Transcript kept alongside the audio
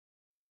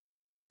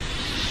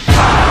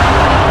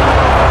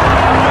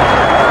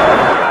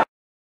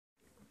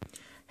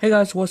Hey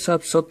guys, what's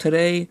up? So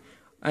today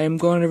I am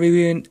going to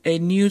review a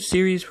new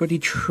series for the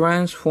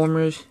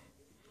Transformers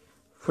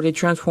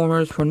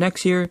for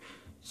next year.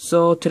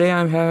 So today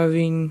I'm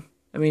going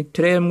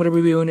to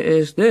review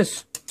is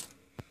this.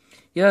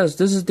 Yes,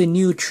 this is the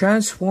new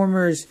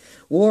Transformers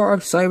War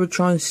of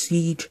Cybetron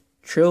Siege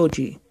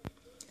Trilogy.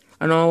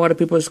 I know a lot of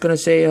people are going to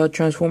say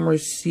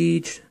Transformers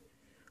Siege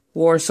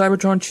War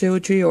Cybetron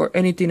Trilogy or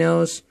anything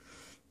else.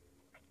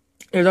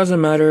 It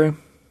doesn't matter.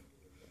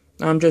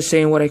 I'm just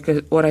saying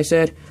what I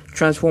said.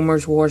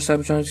 Transformers War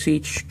Cybetron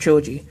Siege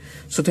Trilogy.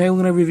 So today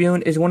we're going to review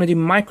is one of the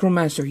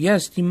Micromaster.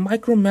 Yes, the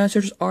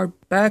Micromasters are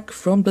back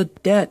from the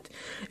dead.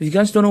 If you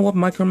guys don't know what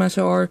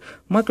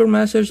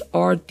Micromasters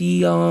are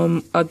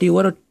the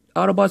little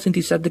Autobots and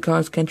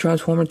Decepticons can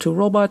transform into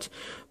robots,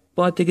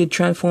 but they can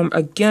transform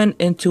again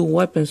into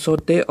weapons. So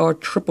they are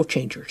triple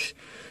changers.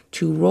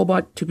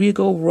 To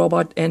vehicle,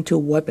 robot, and to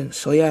weapons.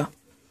 So yeah.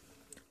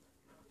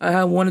 I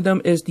have one of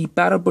them is the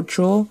Battle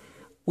Patrol.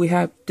 We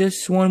have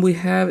this one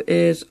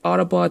is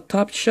Autobot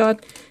Top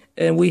Shot,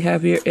 and we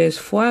have here is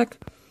Flak,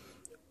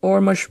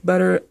 or much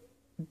better,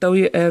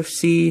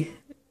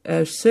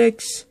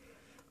 WFC-S6,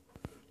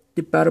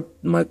 the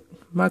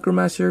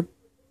Micromaster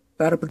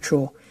Battle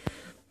Patrol.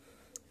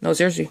 No,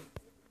 seriously.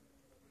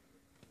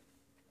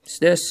 It's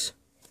this.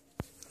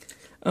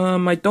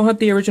 I don't have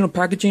the original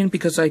packaging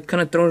because I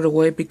kind of thrown it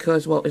away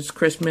because, well, it's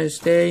Christmas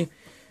Day.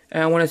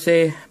 And I want to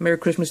say Merry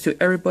Christmas to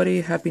everybody,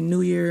 Happy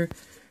New Year,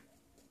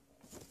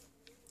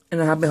 and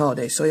a happy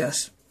holiday. So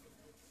yes.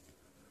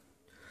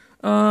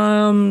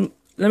 Let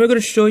me go to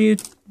show you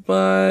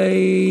by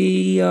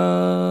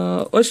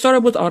let's start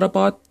up with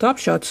Autobot Top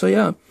Shot. So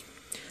yeah.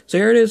 So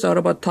here it is,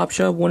 Autobot Top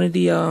Shot, one of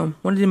the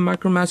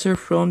Micromaster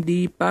from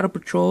the Battle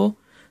Patrol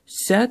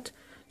set.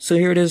 So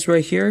here it is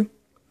right here.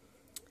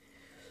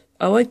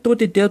 I like what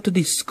they did to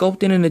the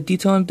sculpting and the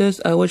detail on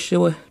this. I wish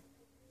the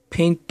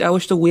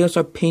wheels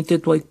are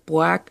painted like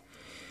black.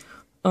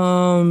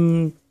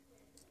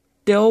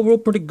 They all roll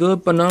pretty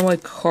good, but not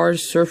like hard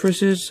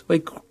surfaces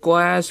like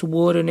glass,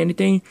 wood, and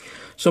anything.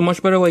 So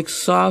much better like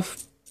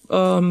soft,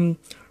 like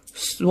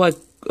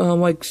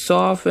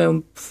soft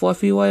and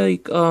fluffy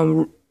like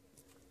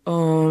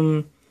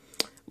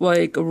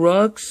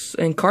rugs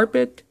and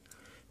carpet.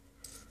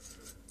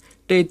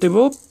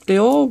 They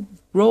all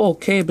roll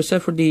okay,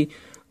 except for the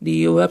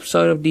left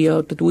side of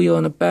the wheel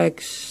on the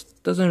back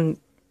doesn't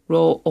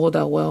roll all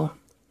that well.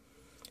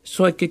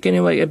 So like it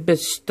getting like a bit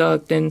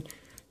stuck. Then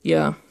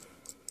yeah.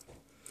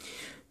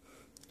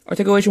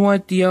 Articulation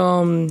wise,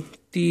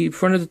 the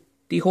front of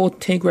the whole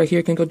tank right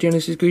here can go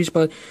 360 degrees,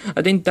 but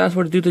I think that's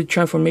what to do the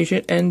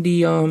transformation, and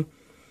the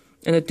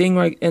thing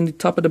right and the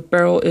top of the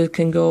barrel, it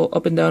can go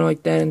up and down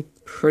like that, and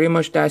pretty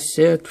much that's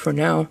it for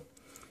now.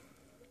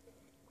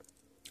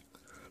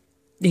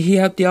 He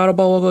have the Autobot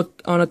logo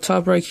on the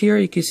top right here,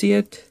 you can see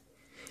it.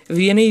 If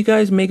any of you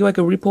guys make like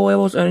a repo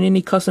levels or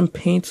any custom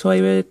paints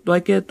like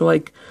black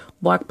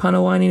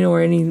panel lining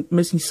or any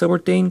missing silver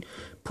thing,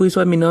 please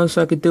let me know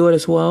so I could do it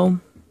as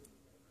well.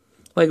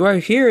 Like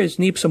right here, it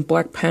needs some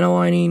black panel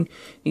lining.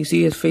 You can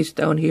see his face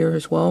down here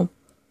as well.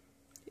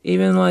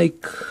 Even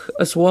like,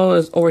 as well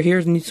as over here,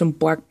 it needs some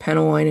black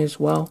panel lining as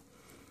well.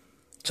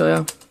 So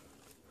yeah.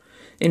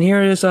 And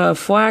here is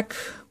Flak.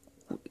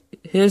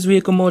 His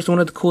vehicle mode is one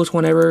of the coolest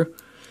one ever.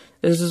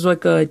 This is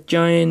like a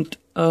giant,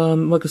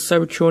 like a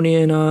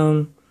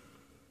Cybertronian,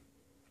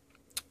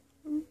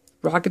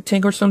 rocket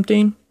tank or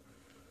something.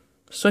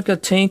 It's like a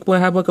tank where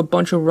I have like a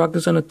bunch of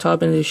rockets on the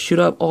top and they shoot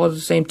up all at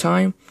the same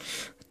time.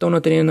 Don't know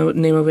the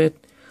name of it.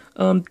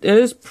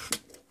 It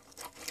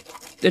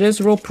is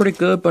roll pretty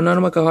good, but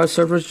not like a hard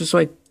surface, just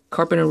like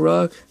carpet and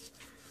rug.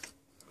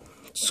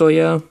 So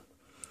yeah,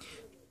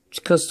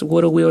 because the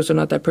wood wheels are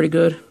not that pretty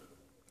good.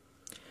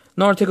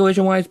 No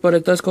articulation wise, but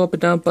it does go up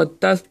and down. But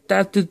that's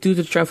to do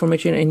the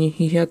transformation, and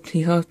he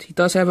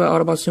does have an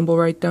Autobot symbol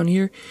right down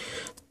here.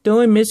 The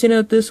only missing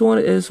of this one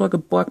is like a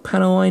black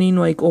panel lining,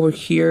 like over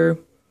here,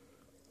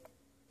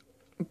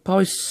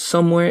 probably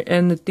somewhere,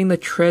 and the thing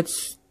that tread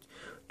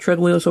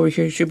wheels over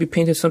here should be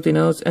painted something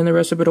else, and the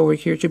rest of it over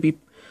here should be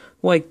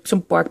like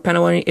some black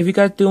panel lining. If you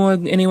guys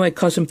doing any like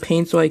custom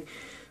paints, like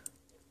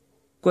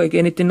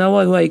anything,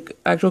 not like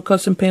actual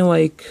custom paint,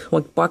 like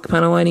black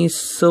panel lining,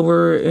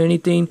 silver, or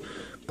anything,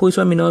 please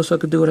let me know so I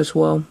could do it as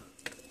well.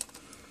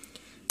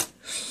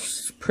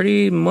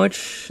 Pretty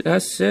much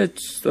that's it.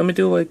 Let me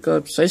do like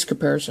a size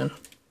comparison.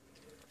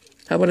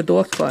 How about a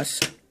deluxe class?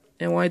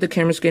 And why the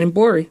camera's getting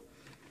blurry?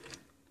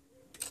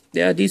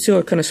 Yeah, these two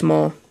are kind of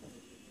small.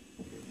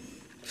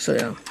 So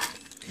yeah,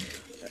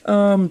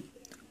 I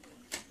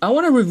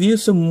want to review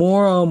some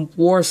more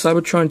War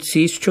Cybetron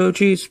Siege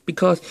trilogies,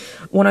 because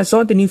when I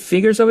saw the new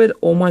figures of it,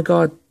 oh my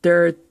god,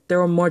 they're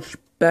much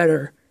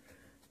better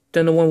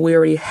than the one we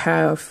already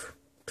have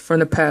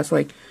from the past.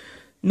 Like,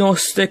 no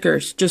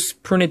stickers,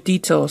 just printed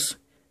details.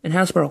 And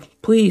Hasbro,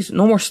 please,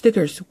 no more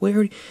stickers.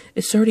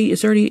 It's already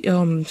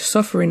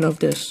suffering of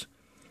this.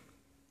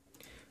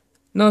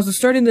 Now, as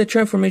starting the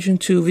transformation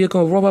to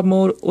vehicle robot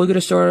mode, we're gonna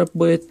start up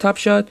with Top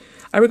Shot.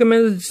 I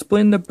recommend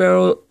splitting the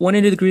barrel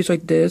 180 degrees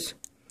like this.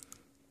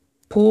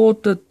 pull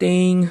the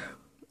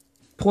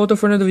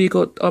front of the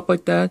vehicle up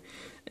like that,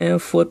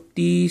 and flip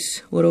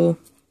these little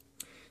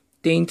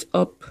things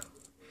up,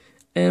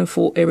 and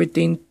fold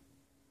everything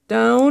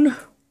down,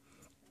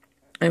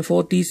 and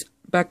fold these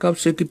back up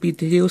so it could be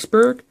the heel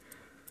spur.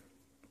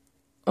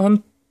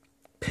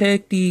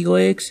 Unpick the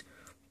legs,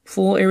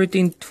 fold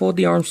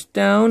the arms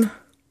down,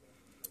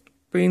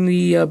 bring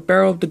the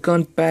barrel of the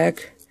gun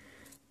back,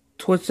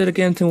 twist it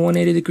again to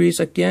 180 degrees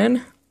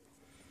again,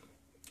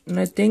 and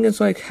I think it's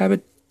like have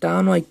it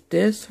down like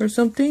this or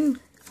something.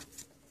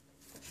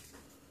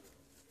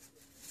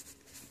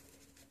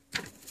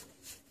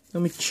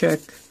 Let me check.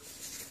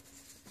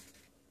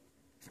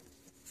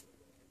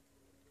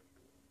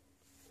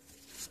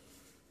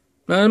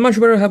 Now, it's much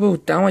better to have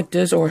it down like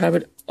this or have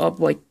it up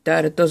like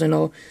that. It doesn't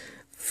know.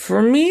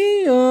 For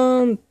me,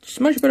 it's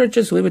much better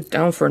just leave it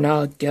down for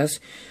now, I guess.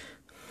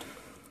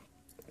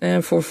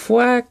 And for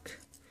flak,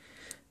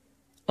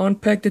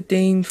 unpack the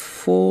thing,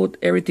 fold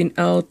everything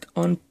out,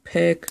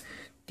 unpack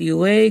the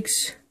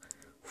legs,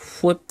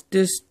 flip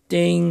this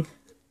thing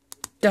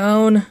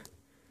down.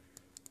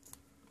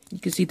 You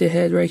can see the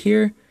head right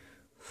here.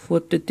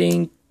 Flip the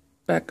thing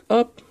back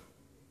up.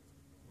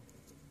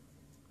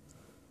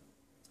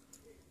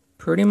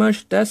 Pretty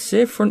much that's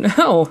it for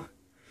now.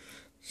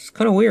 It's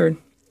kind of weird.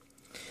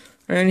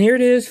 And here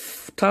it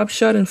is, Top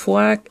Shot and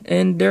Flak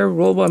and their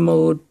robot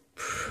mode.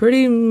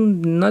 Pretty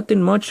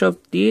nothing much of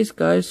these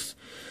guys.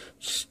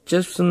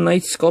 Just some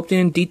nice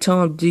sculpting and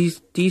detail of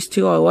these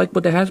two. I like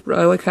what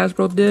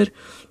Hasbro did.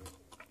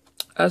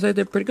 I say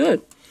they're pretty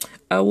good.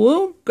 I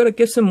will gonna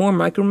get some more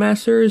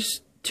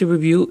Micromasters to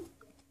review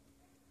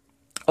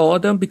all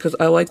of them because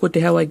I like what they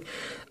have. Like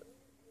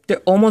they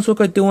almost look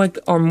like doing like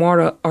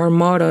Armada,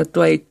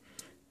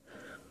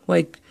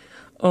 like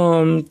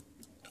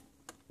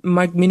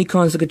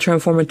minicons that could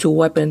transform into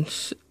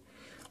weapons,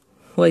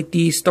 like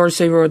the Star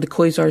Saber or the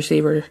Quasar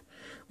Saber,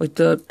 like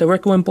the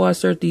Requiem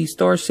Blaster, the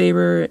Star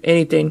Saber,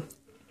 anything.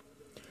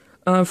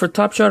 For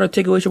Top Shot,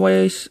 articulation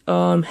wise,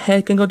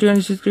 head can go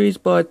 360 degrees,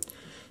 but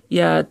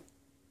yeah,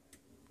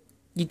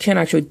 you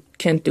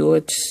can't do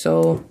it.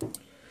 So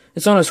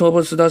it's on a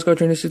swivel, so it does go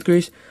 360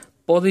 degrees.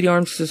 Both of the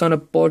arms is on a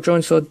ball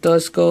joint, so it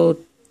does go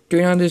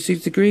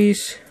 360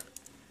 degrees.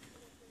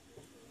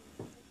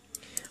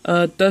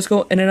 Does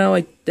go in and out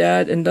like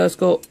that, and does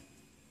go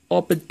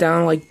up and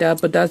down like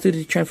that, but that's due to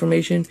the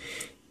transformation.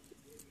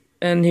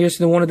 And here's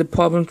one of the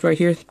problems right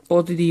here.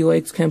 Both of the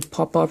legs can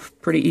pop off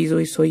pretty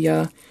easily, so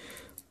yeah.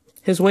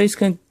 His waist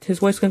can go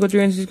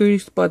 360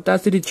 degrees, but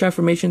that's due to the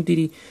transformation.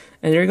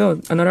 And there you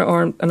go,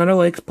 another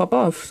legs pop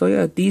off. So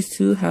yeah, these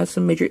two have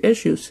some major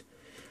issues.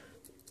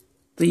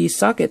 The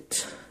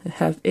socket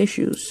have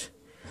issues,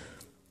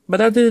 but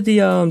that's due to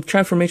the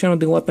transformation of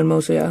the weapon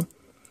mode. So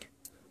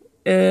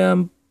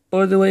yeah.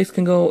 Both the legs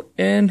can go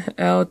in,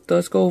 out,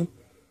 does go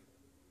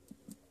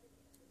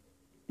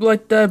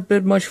like that, a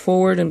bit much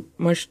forward and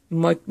much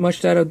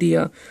that of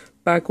the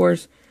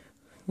backwards.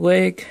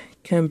 Leg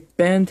can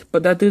bend,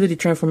 but that due to the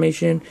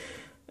transformation.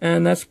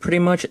 And that's pretty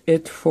much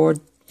it for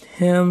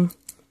him.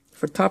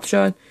 For Top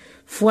Shot,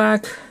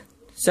 Flak,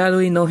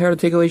 sadly no hair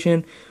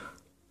articulation,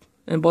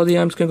 and both the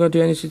arms can go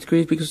 360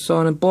 degrees because it's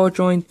on a ball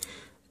joint.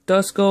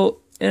 Does go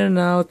in and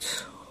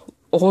out,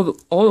 all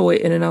the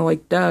way in and out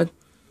like that.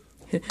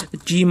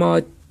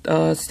 Gmod,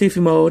 Stiffy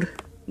mode,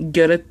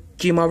 get it?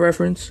 Gmod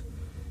reference.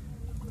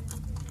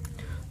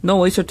 No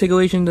waist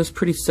articulation, that's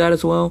pretty sad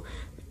as well.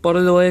 Both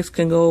of the legs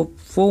can go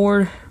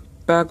forward,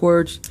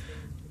 backwards,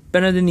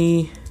 bend at the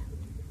knee.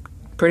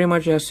 Pretty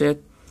much that's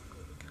it.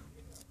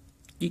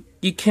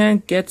 You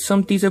can get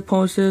some decent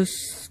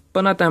poses,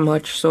 but not that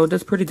much, so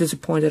that's pretty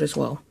disappointed as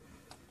well.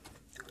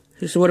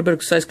 Just a little bit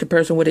of size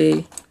comparison with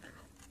a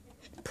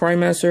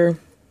Micromaster.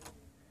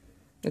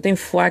 I think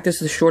Flak is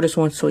the shortest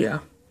one, so yeah.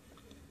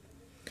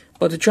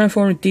 But to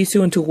transform these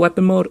two into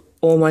weapon mode,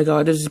 oh my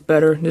god, this is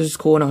better. This is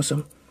cool and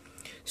awesome.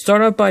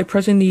 Start out by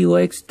pressing the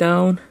legs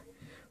down,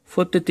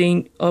 flip the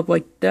thing up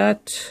like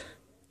that.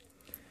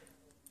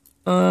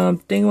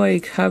 Thing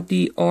like have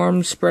the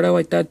arms spread out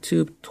like that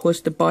to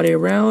twist the body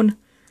around.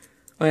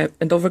 Alright,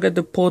 and don't forget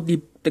to pull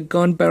the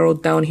gun barrel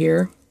down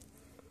here.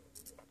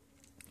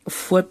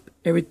 Flip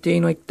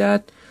everything like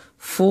that.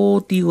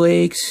 Fold the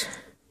legs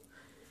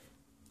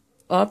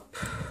up.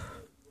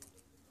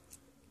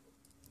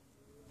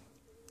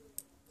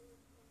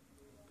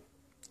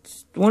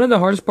 One of the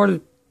hardest parts is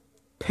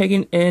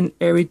pegging in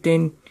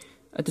everything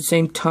at the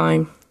same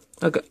time.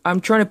 Like I'm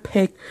trying to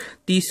peg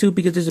these two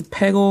because there's a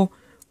peg hole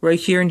right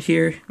here and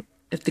here.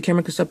 If the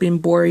camera can stop being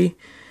blurry,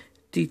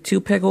 the two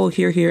peg hole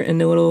here,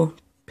 and the little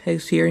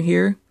pegs here and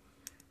here.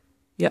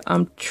 Yeah,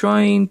 I'm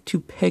trying to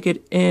peg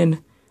it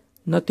in.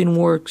 Nothing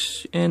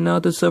works, and now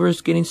the silver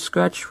is getting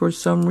scratched for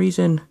some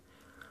reason.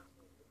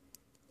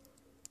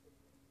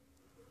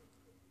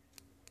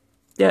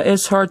 Yeah,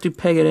 it's hard to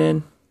peg it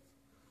in.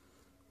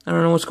 I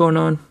don't know what's going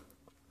on.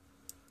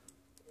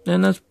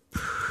 And that's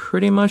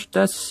pretty much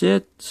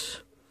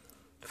it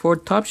for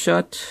Top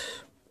Shot.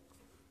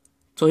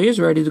 So he's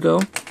ready to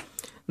go.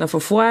 Now for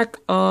Flak,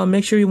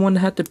 make sure you want to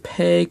have the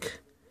peg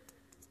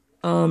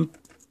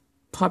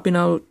popping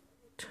out.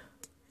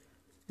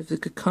 If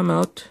it could come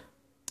out.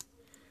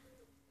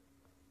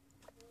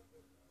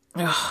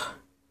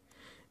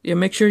 Yeah,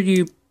 make sure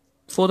you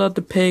fold out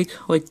the pig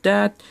like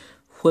that.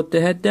 Flip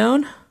the head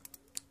down.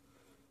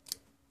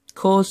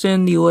 Close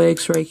in the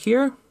legs right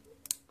here.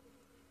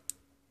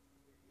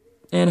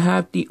 And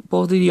have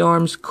both of the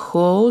arms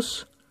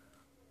close.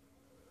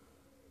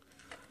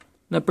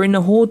 Now bring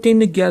the whole thing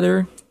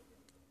together.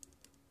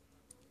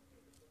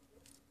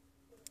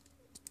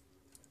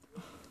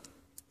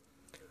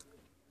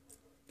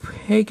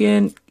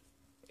 Pegging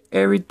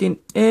everything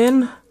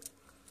in.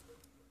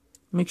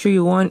 Make sure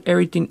you line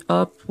everything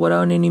up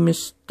without any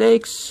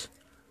mistakes.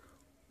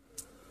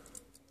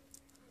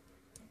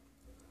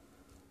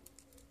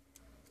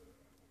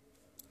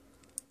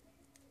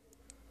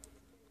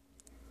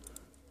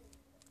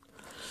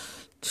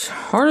 The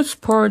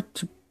hardest part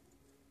to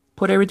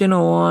put everything in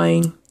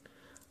line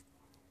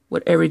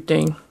with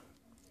everything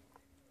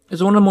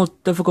is one of the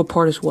most difficult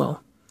part as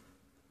well.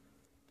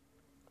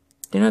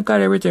 Then I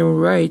got everything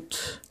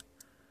right.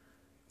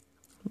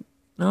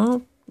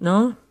 No.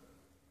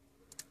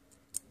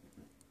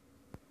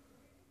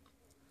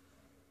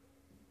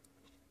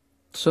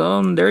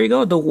 So there you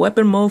go, the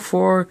weapon mode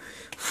for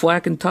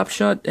Flak and Top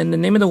Shot, and the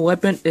name of the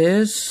weapon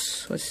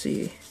is, let's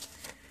see,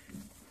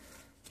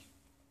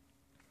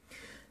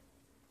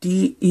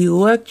 the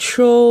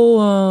Electro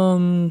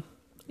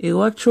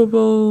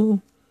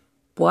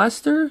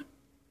Blaster.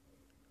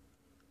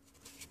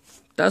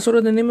 That's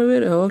what the name of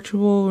it,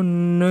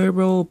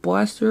 Electro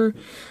Blaster.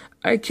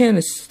 I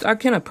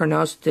cannot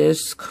pronounce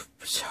this.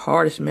 It's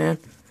hardest, man.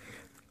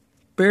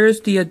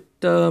 There's the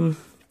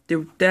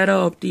data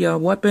of the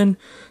weapon.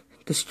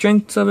 The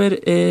strength of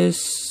it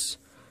is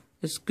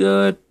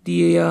good.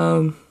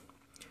 The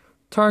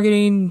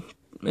targeting,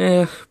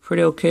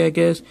 pretty okay, I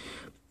guess.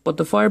 But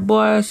the fire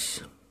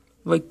blast,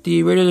 like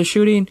the rate of the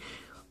shooting,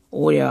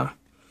 oh yeah.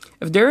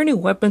 If there any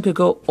weapon could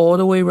go all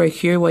the way right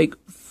here, like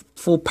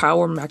full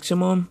power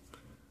maximum,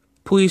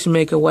 please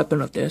make a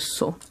weapon of this.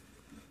 So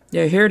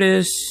yeah, here it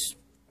is.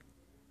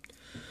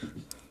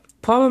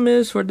 Problem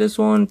is for this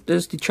one, the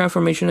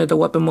transformation of the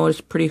weapon mode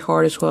is pretty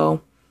hard as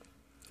well.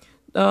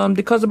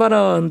 Because about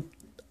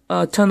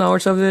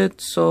 $10 of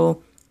it.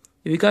 So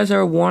if you guys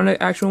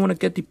actually want to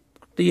get the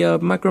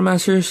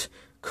Micromasters,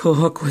 go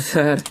hook with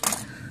that.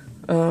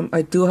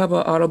 I do have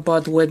an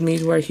Autobot with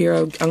me right here.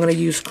 I'm gonna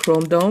use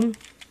Chrome Dome.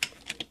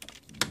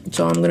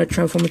 So I'm gonna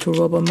transform into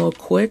robot mode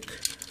quick.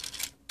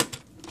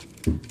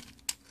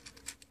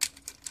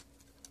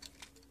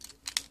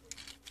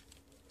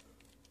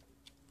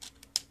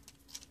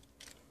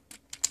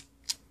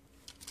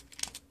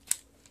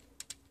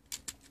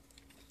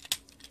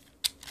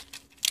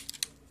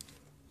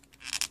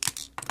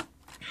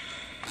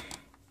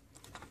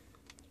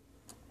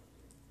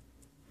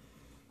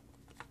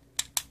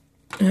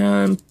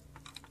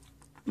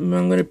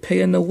 I'm gonna peg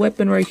in the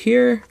weapon right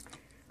here.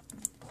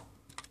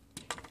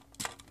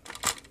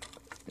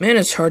 Man,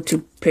 it's hard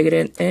to peg it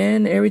in,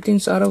 and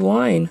everything's out of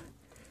line.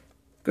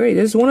 Great.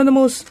 This is one of the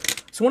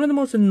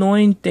most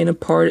annoying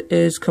part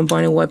is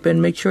combining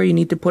weapon. Make sure you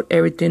need to put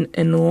everything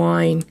in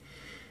line.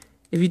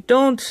 If you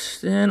don't,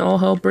 then all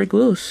hell break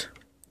loose.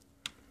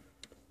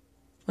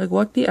 Like,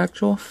 what the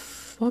actual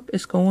fuck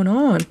is going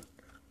on?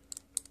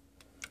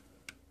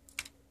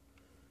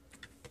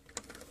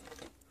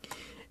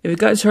 If you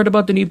guys heard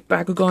about the new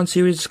Bakugan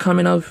series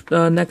coming out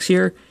next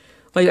year,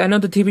 like, I know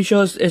the TV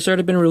show has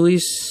already been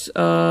released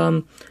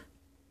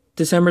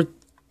December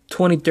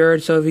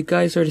 23rd. So if you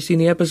guys already seen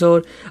the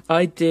episode,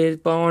 I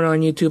did, but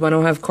on YouTube. I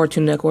don't have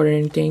Cartoon Network or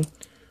anything,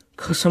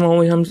 cause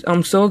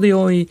I'm still the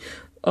only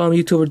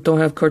YouTuber that don't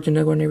have Cartoon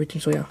Network and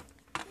everything. So yeah.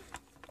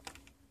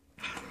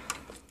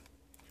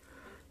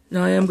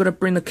 Now I am gonna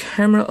bring the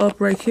camera up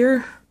right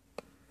here,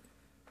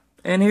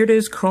 and here it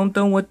is, Chrome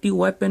Dome with the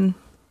weapon.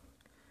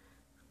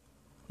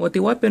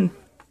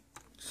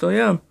 So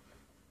yeah,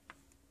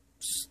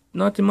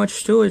 nothing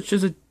much to it. It's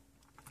just a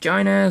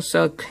giant ass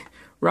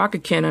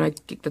rocket cannon, I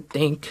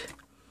think.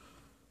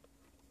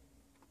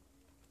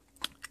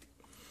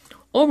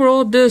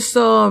 Overall, this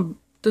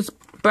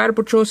Battle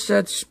Patrol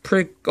set's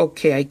pretty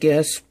okay, I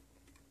guess.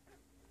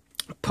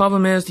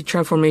 Problem is the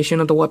transformation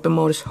of the weapon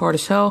mode is hard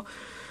as hell,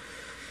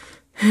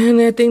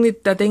 and I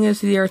think that thing is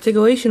the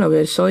articulation of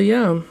it. So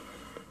yeah.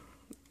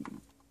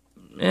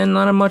 And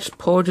not much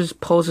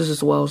poses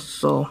as well,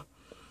 so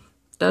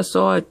that's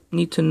all I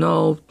need to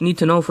know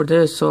for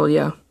this. So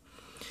yeah,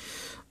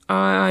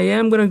 I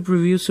am gonna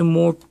review some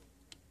more.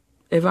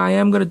 If I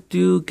am gonna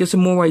get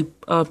some more like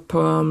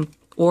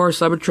or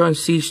Cybetron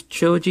Siege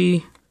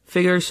Trilogy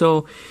figures.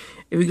 So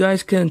if you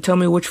guys can tell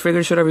me which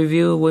figure should I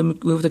review,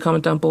 leave the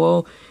comment down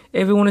below.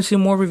 If you want to see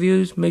more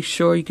reviews, make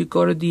sure you could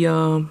go to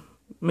the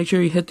make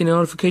sure you hit the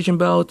notification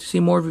bell to see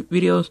more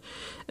videos,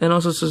 and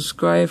also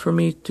subscribe for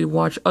me to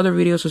watch other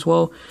videos as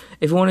well.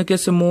 If you want to get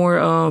some more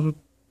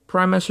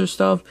Micromaster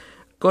stuff,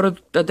 go to,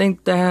 I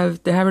think they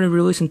haven't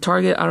released in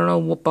Target. I don't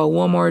know about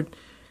Walmart.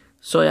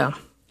 So yeah,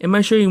 and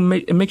make sure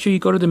you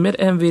go to the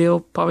mid-end video,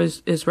 probably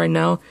is right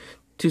now,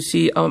 to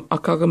see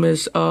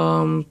Akagami's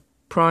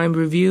Prime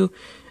review,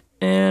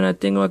 and I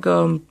think like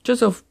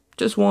just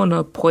one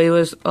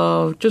playlist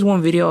of just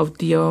one video of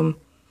the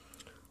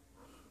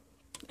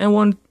and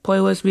one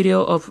playlist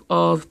video of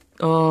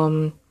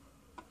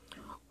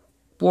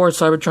War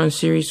Cybetron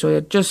series. So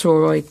yeah, just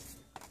for like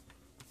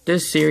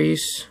this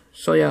series.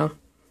 So yeah,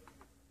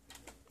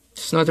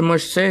 just nothing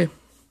much to say.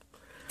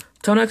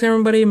 Till next time,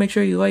 everybody, make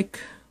sure you like,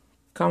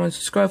 comment,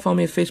 subscribe, follow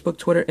me on Facebook,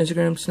 Twitter,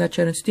 Instagram,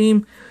 Snapchat, and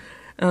Steam.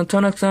 And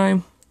until next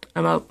time,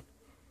 I'm out.